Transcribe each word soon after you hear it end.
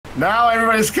Now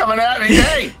everybody's coming at me.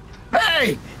 Hey!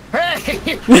 Hey!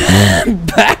 Hey!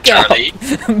 Back Charlie.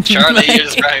 up. Charlie, you're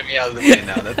just driving me out of the way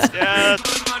now. That's Yes.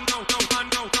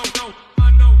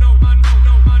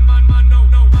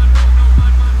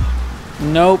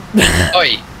 Nope.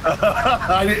 Oi!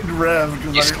 I didn't rev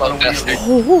because You I didn't slow want to bastard.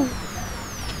 wheel.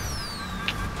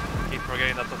 Keep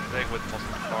forgetting that's the thing with muscle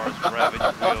cars, revving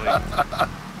and wheeling.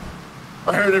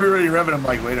 I heard everybody revving. I'm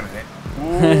like, wait a minute.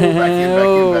 Ooh, back in, back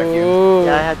in, back in.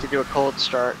 Yeah, I had to do a cold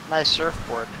start. Nice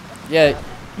surfboard. Yeah.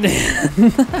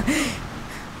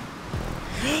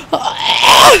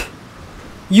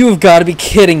 You've got to be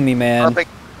kidding me, man.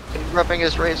 Rubbing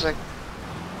is racing.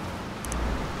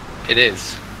 It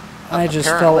is. I just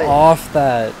Apparently. fell off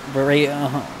that. There's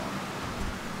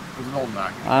an old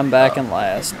knock. I'm back in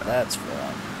last. That's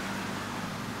fun.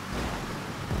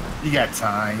 You got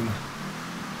time.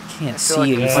 Can't feel see like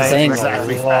it. it's It's like angle.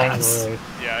 exactly fast.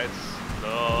 Yeah,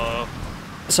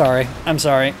 it's Sorry. I'm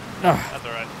sorry. Oh. that's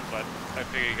alright, but I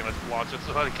figure you're gonna launch it,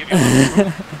 so I'll give you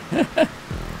a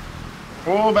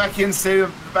Oh, back in, stay to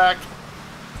the back.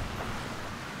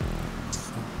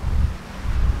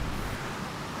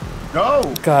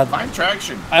 Go! God. Find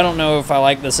traction. I don't know if I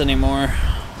like this anymore.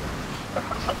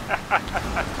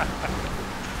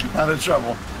 Out of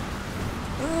trouble.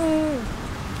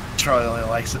 Charlie only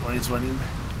likes it when he's winning.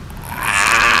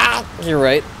 You're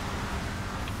right.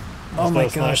 Oh my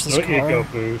gosh, this car.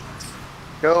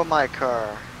 Go my car.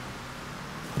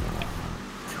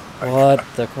 What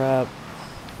the crap?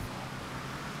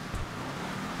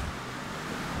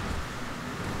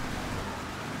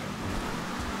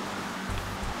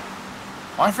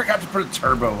 Oh, I forgot to put a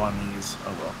turbo on these.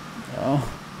 Oh well.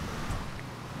 Oh.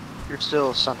 You're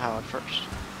still somehow at first.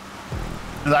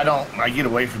 Because I get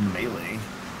away from the melee.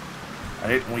 I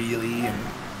didn't wheelie and...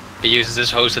 He uses his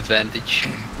host advantage.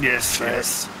 Yes,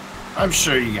 yes. I'm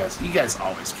sure you guys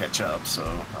always catch up,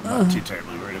 so I'm not too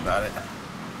terribly worried about it.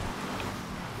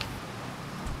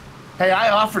 Hey, I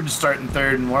offered to start in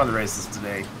third in one of the races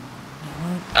today.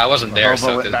 I wasn't there, so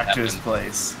it went didn't back to happen. his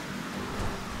place.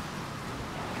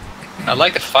 I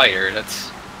like the fire.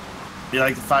 That's You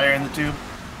like the fire in the tube?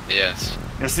 yes.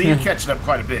 Yeah, see, you're catching up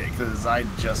quite a bit because I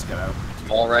just got out.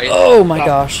 All right. Oh my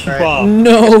gosh. Right.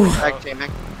 No. Tag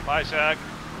teaming. Bye, Shaq.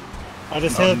 I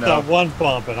just Oh, hit no. that one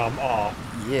bump and I'm off.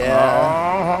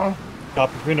 Yeah.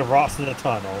 Got between the rocks and the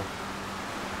tunnel.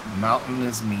 Mountain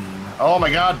is mean. Oh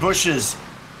my god, bushes!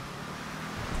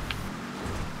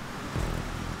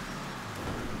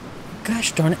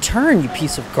 Gosh darn it, turn, you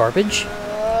piece of garbage.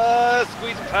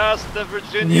 Squeeze past the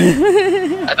Virginia.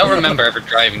 I don't remember ever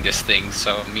driving this thing,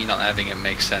 so me not having it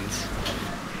makes sense.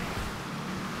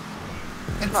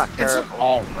 Not It's an terrible.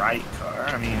 alright car.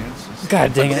 I mean, it's just...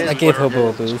 God dang it, It I is gave what it Hobo a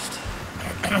is. boost.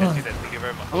 Thank you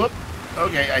very much. Whoop.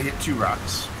 Okay, I hit 2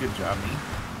 rocks. Good job, me.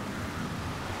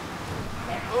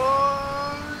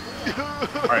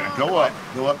 Alright, now go up.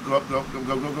 Go up, go up, go up, go,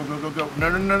 go, go, go, go, go, go. No,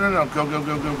 no, no, no, no. Go, go,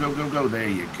 go, go, go, go, go. There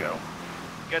you go.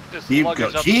 Get this Keep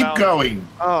luggage go. up Keep down. going.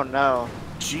 Oh no.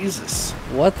 Jesus.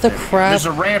 What the crap? There's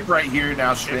a ramp right here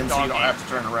now, Sven, so you don't have to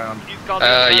turn around. He's got the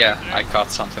Yeah, advantage. I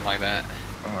caught something like that.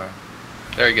 Alright.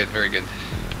 Very good, very good.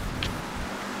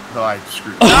 No, I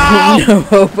screwed up. No,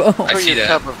 Hobo. I For see your that.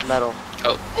 tub of metal.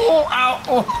 Oh, Oh, ow,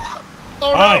 oh. Oh,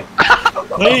 Alright,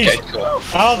 please, okay, cool.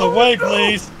 out of the way,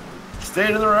 please. Stay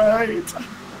to the right.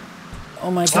 Oh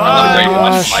my Oh,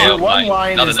 gosh. my own One line,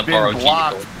 line not has in a been borrowed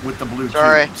blocked vehicle. with the blue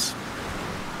Sorry. tubes.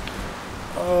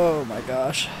 Oh my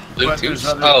gosh. But there's Bluetooth?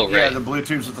 other, Oh, yeah, right. the blue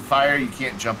tubes with the fire, you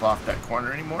can't jump off that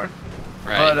corner anymore.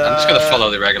 Right. But, I'm just gonna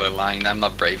follow the regular line. I'm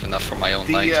not brave enough for my own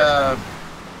line. The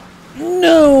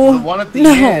No. one at the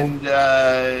No. end,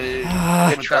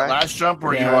 Ah. with that last jump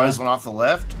where you Yeah. always went off the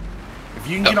left, if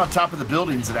you can get on top of the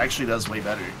buildings, it actually does way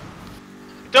better.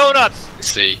 Donuts! Let's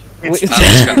see. It's Wait. I'm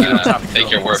just Get on top gonna of the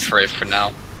take your word buildings. for it for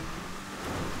now.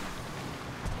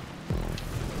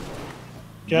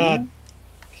 God.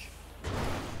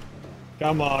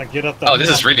 Come on, get up the Oh, this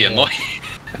is really annoying.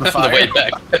 The The fire. way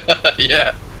back.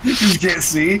 Yeah. You can't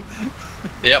see.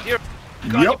 Yep.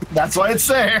 Yep, that's why it's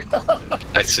there.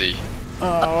 I see.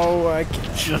 Oh, I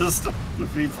can't Just the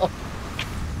people.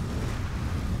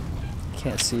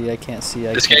 see. I can't see.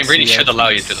 I This can't game really see, I should allow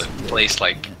you can't to see. place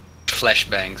like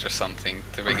flashbangs or something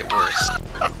to make it worse.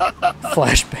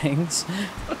 Flashbangs.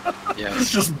 Yes.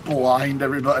 Just blind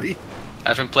everybody.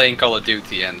 I've been playing Call of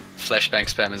Duty and flashbang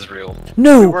spam is real. We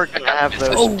No. were gonna have those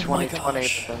Oh in my 2020,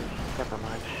 gosh. but then never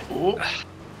mind. Oh,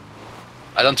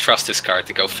 I don't trust this car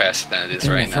to go faster than it is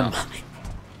right Never now. mind.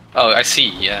 Oh, I see.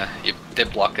 Yeah, you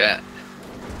did block that.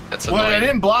 That's annoying. well, I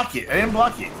didn't block it. I didn't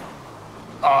block it. Oh, I didn't block it. okay, cool. I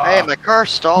didn't block it. Hey, my car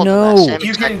stalled. No. In that same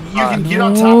You can exact get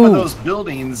on top of those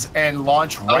buildings and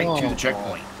launch right to the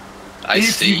checkpoint. I If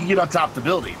see. you can get on top of the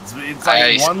buildings. It's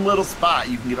like one little spot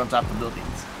you can get on top of the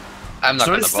buildings. I'm not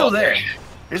So gonna it's still bother. there.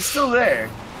 It's still there,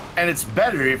 and it's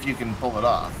better if you can pull it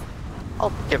off.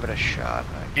 I'll give it a shot.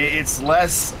 It's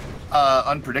less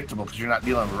unpredictable because you're not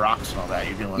dealing with rocks and all that.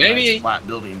 You're dealing with Maybe- nice flat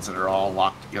buildings that are all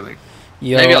locked together.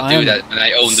 Yo, Maybe I'll do I'm that when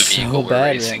I own the vehicle so we're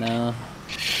bad racing. right now.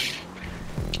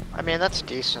 I mean, that's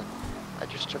decent. I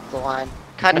just took the line.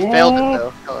 Kind of failed it though.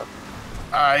 Hello.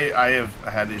 I have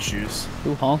had issues.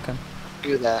 Who honking?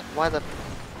 Do that. Why the?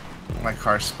 My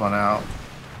car spun out.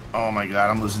 Oh my god,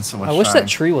 I'm losing so much I wish time. that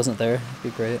tree wasn't there. It'd be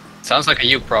great. Sounds like a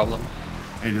you problem.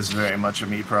 It is very much a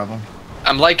me problem.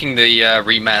 I'm liking the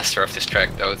remaster of this track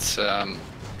though. It's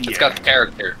got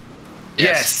character.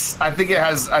 Yes, I think it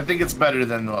has. I think it's better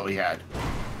than what we had.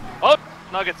 Oh,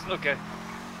 nuggets. Okay.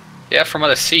 Yeah, from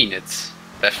what I've seen, it's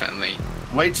definitely.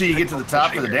 Wait till you get to the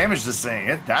top of the damage this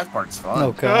thing. That part's fun.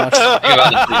 Oh gosh. Think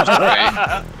about the boost,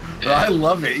 right? I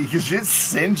love it because it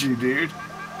sends you, dude.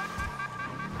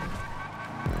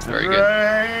 Very good.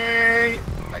 Right.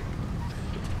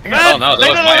 Oh no, that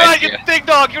was my You idea. big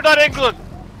dog. You're not England.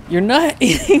 You're not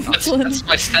eating That's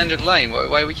my standard line.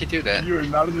 Why would you do that? You are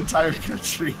not an entire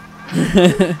country.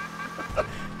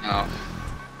 Oh.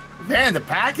 Man, the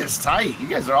pack is tight. You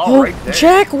guys are all right there.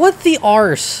 Jack, what the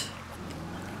arse?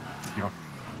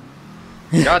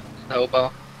 God,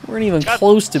 hobo. We weren't even God,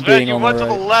 close to Sven, being you on went the to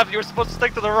the right. left. You were supposed to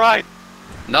stick to the right.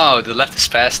 No, the left is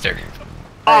faster.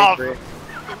 I Oh, agree.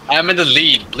 I'm in the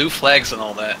lead. Blue flags and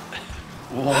all that.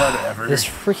 Whatever. This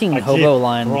freaking I hobo keep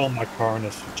line. throwing my car in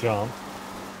this jump.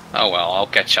 Oh well, I'll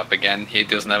catch up again. He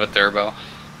doesn't have a turbo.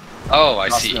 Oh, I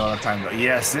Lost see. me all the time, though.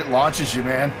 Yes, it launches you,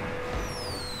 man.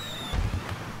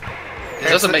 It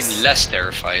doesn't make me less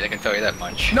terrified, I can tell you that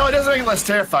much. No, it doesn't make it less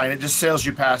terrifying. It just sails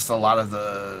you past a lot of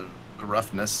the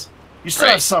roughness. You still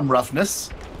have Right. some roughness.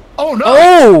 Oh no!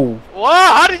 Oh!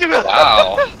 wow! How did you go?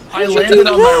 Wow. I landed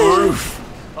on my roof.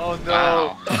 Oh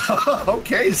no! Wow.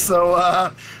 Okay,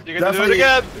 so You're gonna do it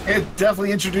again. it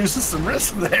definitely introduces some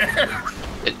risk there.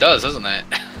 It does, doesn't it?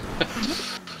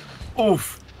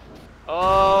 Oof.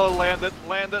 Oh, land it,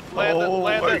 land it, land it,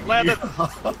 land it, land it.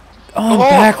 Oh,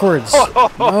 backwards. No. I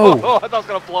thought it was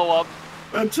gonna blow up.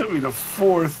 That took me to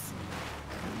fourth.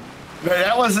 Man,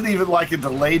 that wasn't even like a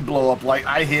delayed blow up. Like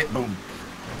I hit, boom,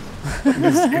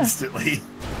 just instantly.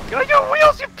 Get on your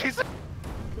wheels, you piece of.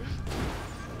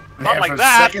 Not like from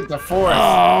that. second to fourth.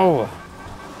 Oh!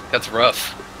 That's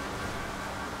rough.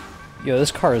 Yo,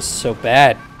 this car is so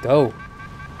bad. Go.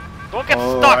 Don't get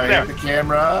Oh, stuck I there. hit the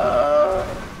camera.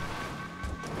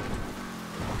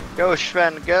 Go,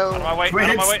 Sven, go. Out of my way, Quit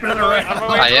out of my way, spin out of my way, out of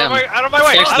my way, I am. out of my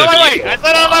way, Fix out the of my way, vehicle, I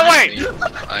said out of my way!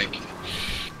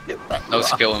 honestly. Like, no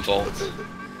skill involved.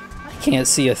 I can't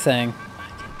see a thing.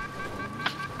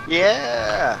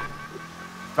 Yeah.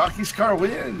 Rocky's car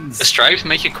wins. The stripes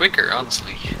make it quicker,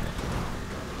 honestly.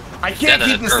 I can't Then a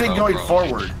keep this thing turbo, going bro.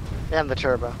 forward. And the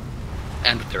turbo.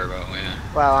 And the turbo, yeah.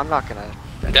 Wow, I'm not gonna.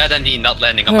 That and the not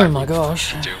landing on Oh my my roof,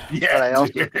 gosh. too. But I Yeah,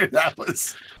 also- dude, that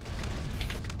was.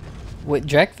 Wait,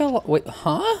 Jack fell. Wait,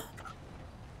 huh?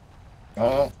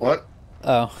 Oh, what?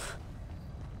 Oh.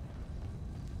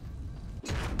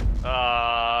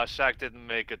 Shaq didn't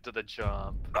make it to the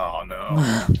jump. Oh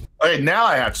no. Okay, now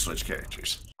I have to switch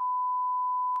characters.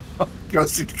 Go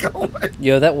see the away.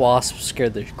 Yo, that wasp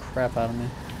scared the crap out of me.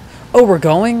 Oh, we're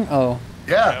going? Oh.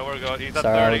 Yeah, Yeah, we're going. He's at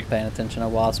Sorry, I 30. wasn't paying attention. A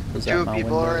wasp was Two out my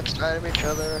people are window. inside of each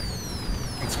other.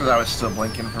 it's because I was still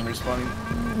blinking from respawning.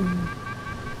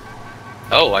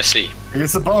 Oh, I see.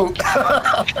 It's a boat.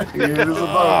 It is a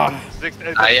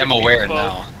boat. I am aware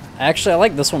now. Actually, I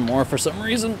like this one more for some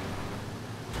reason.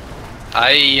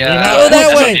 I, Go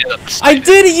that way! did I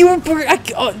did it! You were.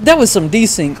 Oh, that was some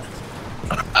desync.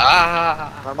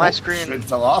 Ah! On my screen. It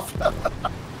fell off.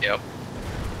 Yep.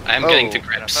 I'm getting to Oh.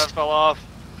 grips. That fell off.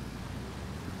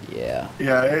 Yeah.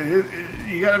 Yeah,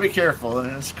 you gotta be careful.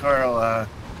 And this car will,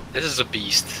 This is a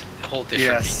beast. A whole different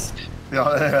yes. beast.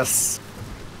 Yes.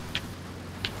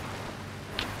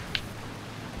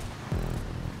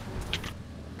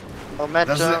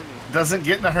 Momentum. Doesn't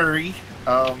get in a hurry.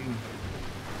 Guess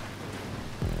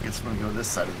I'm gonna go this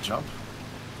side of the jump.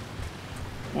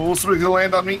 Oh, somebody's gonna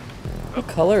land on me. What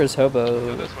color is hobo?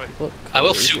 Go this way. What I will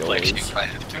color is suplex you yours? if I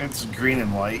have to. It's green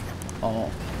and white.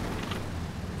 Oh.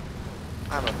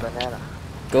 I'm a banana.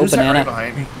 Go Who's that banana. right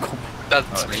behind me?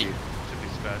 That's Oh, me. shoot. Should be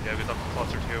Sven. Yeah, we're up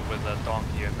closer to you with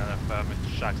Donkey, and then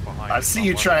if Shaq's behind. I see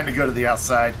you trying to go to the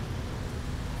outside.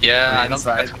 Yeah, Or I don't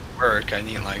think inside. that's gonna work. I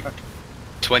need like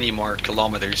 20 more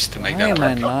kilometers to make Why that am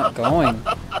I work. not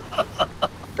going?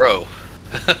 Bro,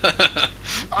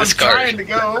 I'm This car. trying to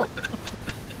go.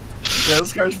 Yeah,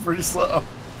 this car's pretty slow.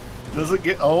 Does it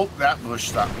get? Oh, that bush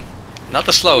stopped me. Not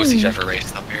the slowest he's ever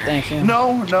raced up here. Thank you.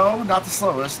 No, not the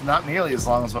slowest. Not nearly as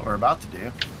long as what we're about to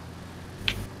do.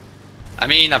 I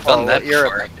mean, I've done that you're-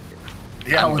 before.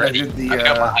 Yeah, I'm when ready. I did the I've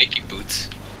got my hiking boots.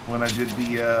 when I did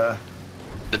the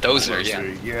The dozer, yeah.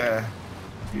 yeah.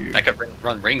 You, I could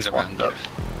run rings around you.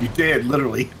 you did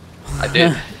literally. I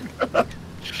did.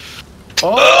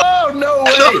 Oh no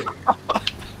way!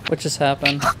 What just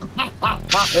happened?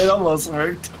 It almost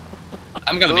worked.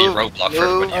 I'm gonna be a roadblock for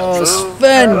everybody Oh, else.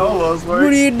 Sven! It almost What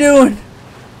worked. are you doing?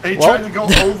 He Well- tried to go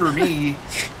over me.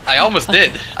 I almost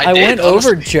did. I did, went over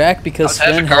honestly. Jack because I was half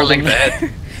Sven a car held him length there.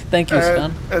 ahead. Thank you,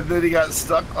 Sven. And then he got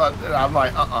stuck on, and I'm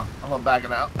like, I'm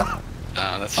backing out. Oh,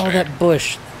 that's Oh, fair. that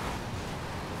bush.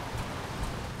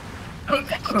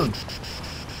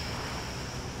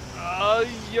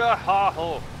 Yeah, ha,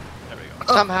 ho. There we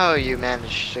go. Somehow you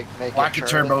managed to make Whack it a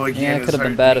turbo again. Yeah, it is could have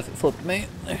been hurting bad me. if it flipped me.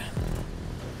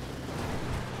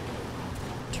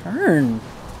 Turn.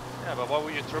 Yeah, but why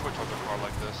would you turbocharge a car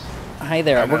like this? Hi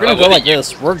there. I We're know. gonna Oh, go what like are you-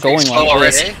 this. We're going slow like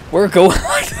this. already? We're going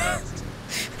like this.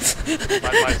 Side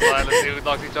by side, let's see who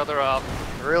knocks each other out.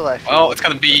 Real life. Well, it's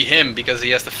gonna be him because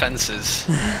he has the fences.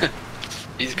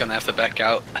 He's gonna have to back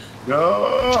out.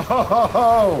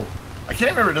 Go! I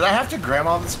can't remember. Did I have to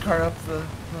grandma this car up the?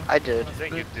 I did. I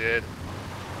think you did.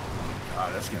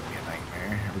 God, that's gonna be a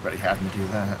nightmare. Everybody having to do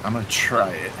that. I'm gonna try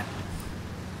it.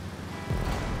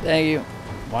 Thank you.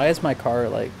 Why is my car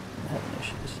like having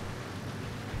issues?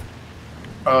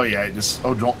 Oh yeah, it just.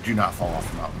 Oh, do not fall off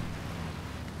the mountain.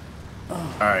 All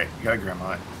right, you gotta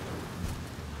grandma it.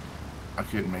 I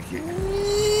couldn't make it.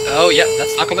 Oh yeah,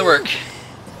 that's not gonna work.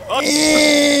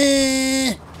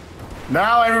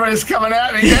 Now everybody's coming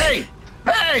at me. Hey,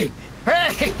 hey,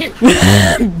 hey!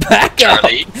 Back up.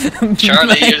 Charlie,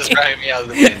 Charlie, you're just driving me out of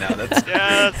the way now. That's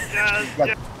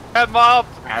Yes. Grandma!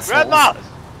 Assholes. Grandma!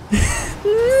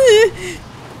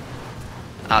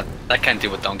 I can't do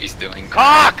what Donkey's doing.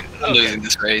 Cock! I'm losing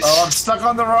this race. Oh, I'm stuck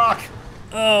on the rock.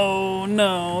 Oh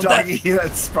no. Doggy,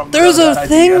 that's probably There's not a bad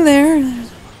thing idea. there.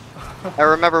 I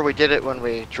remember we did it when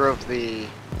we drove the.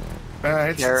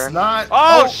 It's Karen. not.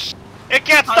 Oh, it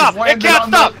can't I've stop! It landed can't on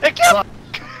stop! the It can't! sign.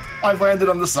 I've landed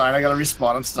on the sign. I gotta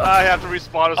respawn. I'm stuck. I have to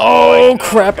respawn as Oh well.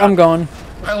 crap! I'm gone.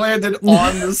 I landed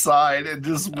on the side and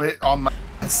just went on my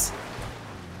ass.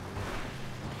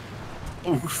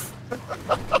 Oof.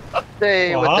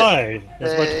 Stay with it. Why?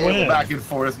 There's my Hey, twin. Back and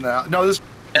forth now. No, this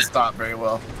stopped very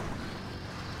well.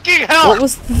 Fucking hell! What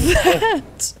was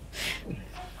that?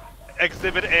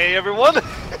 Exhibit A, everyone?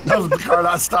 That was the car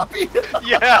not stopping.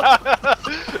 Yeah!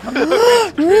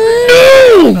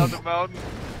 No! Down the mountain.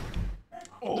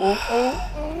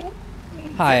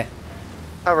 Hi.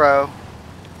 Hello.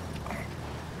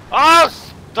 Oh,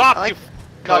 stop, I like you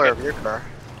the color nugget. of your car.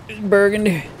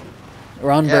 Burgundy.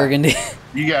 We're on Yeah. Burgundy.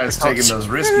 You guys taking those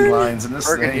risky lines in this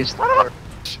thing. Burgundy's the color.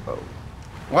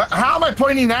 What? How am I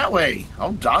pointing that way?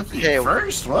 Oh, Donkey Okay.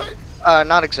 first. What?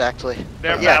 Not exactly.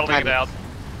 They're But yeah, battling it kinda. out.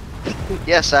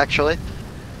 Yes, actually.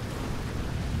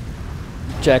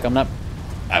 Jack, I'm not.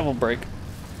 I will break.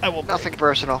 I will break. Nothing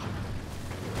personal.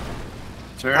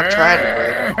 Turn. I'm trying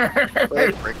to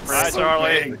break. Hi,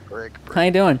 Charlie. Break. How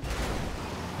you doing?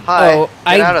 Hi. Oh,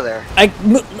 Get out of there.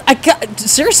 I got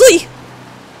seriously.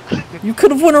 You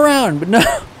could have went around, but no.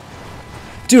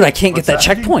 Dude, I can't What's get that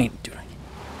that? checkpoint. Dude,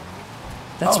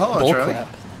 that's Oh, hello, Charlie. bullcrap.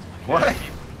 What?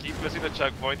 Keep missing the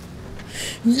checkpoint.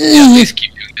 Yeah, please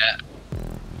keep doing that.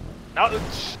 Now, oh,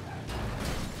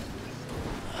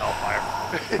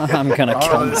 fire. I'm gonna kill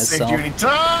Oh, this saved you myself. any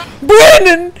time.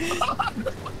 Brandon!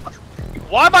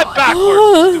 Why am I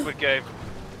backwards, stupid game?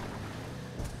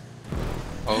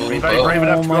 Oh, Anybody oh. brave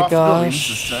enough Oh to go my off the buildings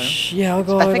this gosh. time? Yeah, I'll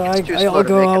go. I think it's too slow I'll to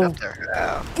go. make it I'll, up there.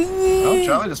 Yeah. Oh,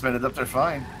 Charlie just made it up there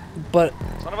fine. but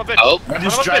Son of a bitch. Oh. I Son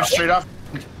just of a drive bitch. straight off.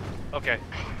 Okay.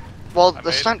 Well, I the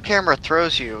made- stunt camera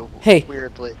throws you Hey.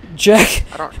 weirdly. Jack,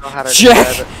 I don't know how to Jack!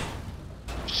 describe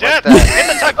Shit! that. Hit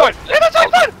the checkpoint! Hit the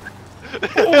checkpoint!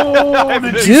 Oh,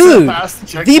 did you Dude, slip past the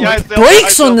the checkpoint? Yeah, I still- brakes I on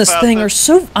still this passed thing it. are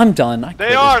so. I'm done. I They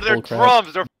quit are, this they're bullcrap.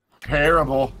 drums, they're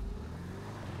Terrible.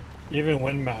 Even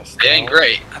Windmaster. They ain't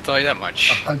great. I'll tell you that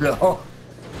much. I know.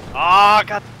 Ah,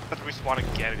 God, I have to respawn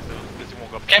again because it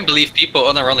won't go up. Can't believe people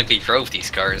unironically drove these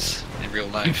cars in real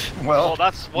life. Well, Oh,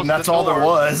 that's what's that's the all there norm.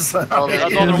 was. Oh, That's all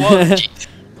there was.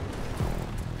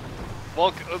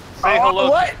 Well, say Oh, hello.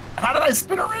 what? How did I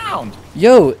spin around?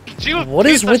 Yo, Jew, what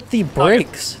is keep the with the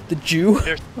brakes? The Jew?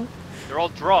 They're all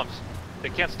drums. They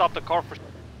can't stop the car for.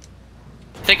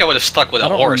 I think I would have stuck with I a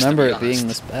don't horse. remember to it be honest. being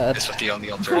this bad. This was the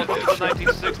only alternative.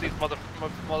 1960s,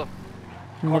 mother.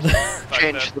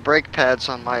 Change the brake pads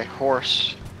on my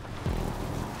horse.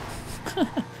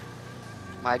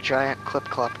 My giant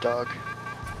clip-clop dog.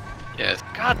 Yes.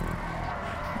 God.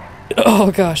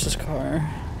 Oh gosh, this car.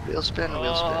 Wheel spin,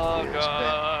 wheel spin, Oh wheel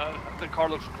god. The car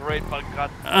looks great, but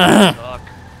god. Suck.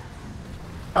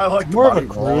 I like More of a the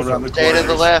body roll around the spin. Stay to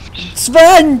the corners. left.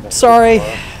 Sven! Sorry.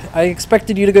 I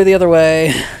expected you to go the other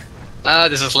way.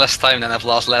 This is less time than I've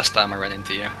lost last time I ran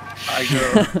into you.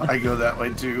 I go that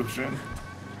way too, Shin.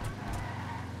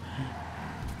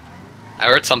 I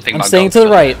heard something I'm about staying goats to the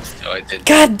on right. it, so I did.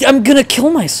 God, I'm gonna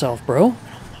kill myself, bro.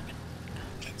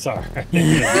 Sorry.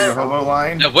 The hobo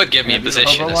line. That would give me a Can I do the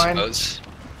position, hobo I line? suppose.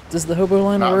 Does the hobo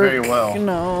line Not work? very well.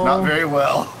 No. Not very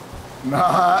well.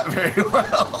 Not very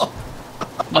well.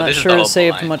 Not this is sure the it hobo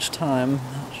saved line. much time.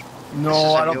 No, This is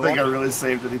a I don't new think I one? really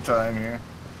saved any time here.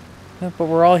 Yeah, but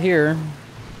we're all here.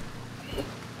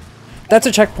 That's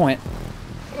a checkpoint.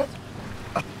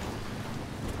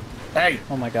 Hey,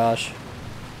 Oh my gosh.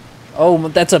 Oh,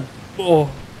 that's a... Oh.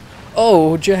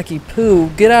 Oh, Jackie Poo,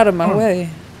 get out of my way.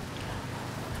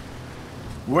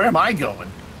 where am I going?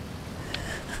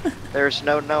 There's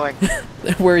no knowing.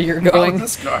 Where you're Not going. with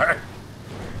this car.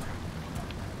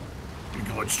 You're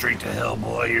going straight to hell,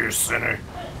 boy. You're a sinner.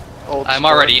 Old I'm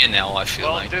sport. already in now, I feel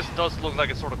Well, like. this does look like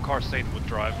a sort of car Satan would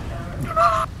drive.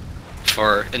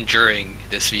 For enduring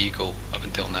this vehicle up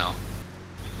until now.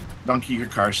 Donkey, your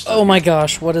car's stuck. Oh my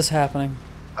gosh, what is happening?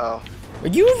 Oh. Are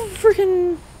you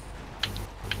freaking...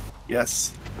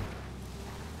 Yes.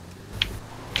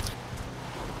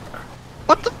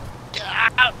 What the?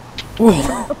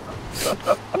 Whoa.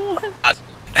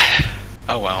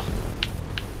 Oh well.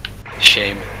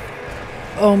 Shame.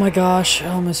 Oh my gosh, I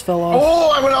almost fell off.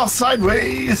 Oh, I went off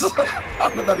sideways. How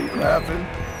did that even happen?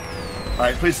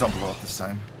 Alright, please don't blow up this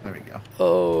time. There we go.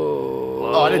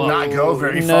 Oh. Oh, I did not go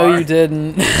very No, far. you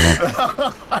didn't.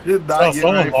 I did not Oh, get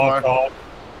someone very far. walked off.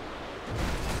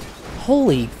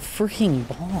 Holy freaking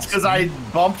balls. Because I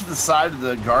bumped the side of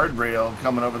the guardrail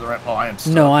coming over the ramp. Oh, I am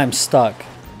stuck. No, I'm stuck.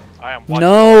 I am watching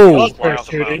No. someone fly They're off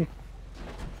the mountain. shooting.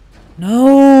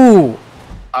 No.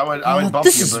 I would Oh, bump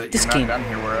this you, is- but this you're game- not down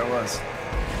here where I was.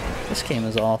 This game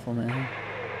is awful, man.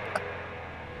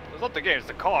 It's not the game, it's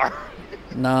the car.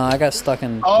 Nah, I got stuck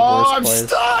in the Oh, worst I'm place.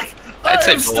 stuck! I'd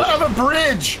say I'm stuck on a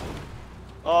bridge!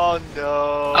 Oh no.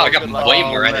 Oh, I got Good luck. way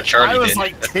more than Charlie I was did,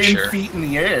 like that's for 10 sure. feet in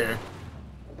the air.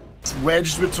 It's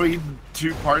wedged between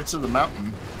two parts of the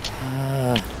mountain.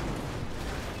 Now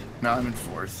I'm in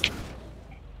fourth.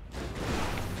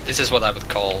 This is what I would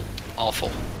call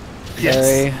awful. Yes.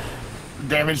 Very.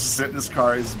 Damage to sit in this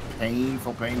car is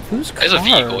painful, painful. Whose car? There's a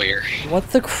vehicle here. What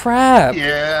the crap?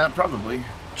 Yeah, probably.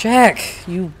 Jack,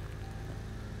 you...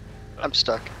 I'm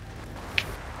stuck.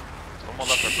 Someone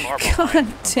left their car behind.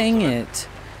 God dang it.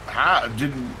 How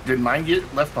did mine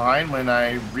get left behind when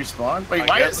I respawned? Wait, I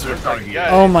why guess is there a it's car like, here? yeah.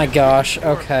 Oh my gosh,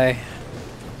 okay.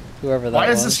 Whoever that Why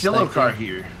was. is this yellow thank car you.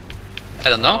 here? I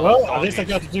don't know. Well, at least I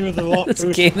got to do the long This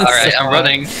game is Alright, so I'm hard.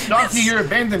 running. Donkey, your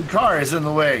abandoned car is in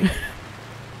the way.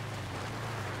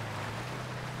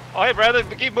 Oh hey Brandon,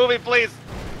 keep moving please.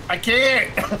 I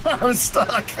can't. I'm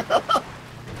stuck.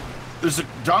 There's a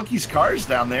donkey's cars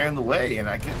down there in the way, and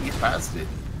I couldn't get past it.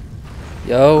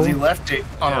 Yo. 'Cause he left it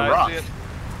on Yeah, a I rock. see it.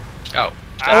 Oh. Oh,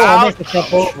 I must have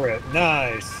jumped over it.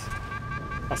 Nice.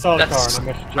 I saw the That's- car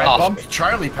and I missed I Oh. bumped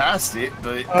Charlie past it,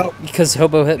 but Oh, Because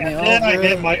Hobo hit me And over then I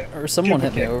hit it, my or someone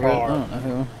hit me duplicate over it. car. I don't know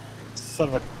who. son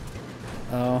of a...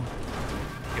 Oh.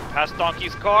 Get past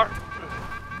Donkey's car.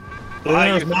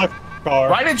 There's my car.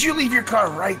 why did you leave your car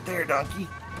right there, Donkey?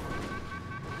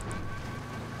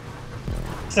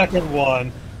 Second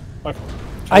one.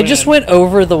 I just went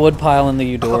over the woodpile in the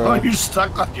Oh, Eudora. you're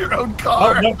stuck on your own Oh,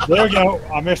 car. no, there we go.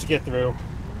 I missed to get through.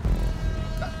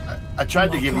 I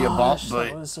tried to give you a bump, Gosh, but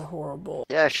that was horrible.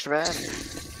 Yeah, Sven.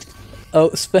 Oh,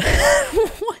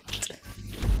 what?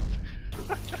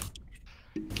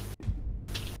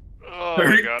 Oh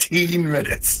my god. 13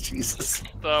 minutes. Jesus.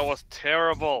 That was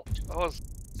terrible. That was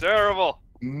terrible.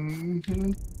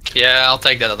 hmm Yeah, I'll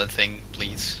take that other thing,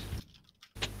 please.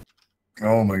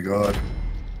 Oh my god.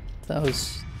 That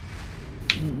was...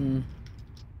 Mm-mm.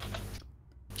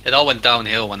 It all went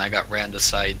downhill when I got ran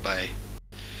aside by...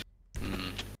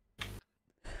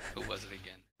 Who was it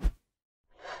again?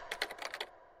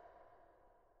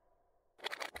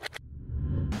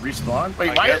 Respawn?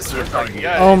 Wait, I why guess is there a it's car like, here?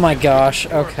 yeah. Oh my gosh,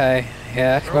 okay.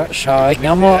 Yeah, got shot. I'm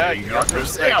Yeah, up. you Yeah, got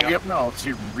there's- there you yeah, go. yep, no, so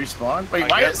you respawn? Wait, I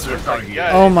why guess is there a it's car like, here?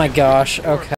 yeah. Oh my gosh, okay.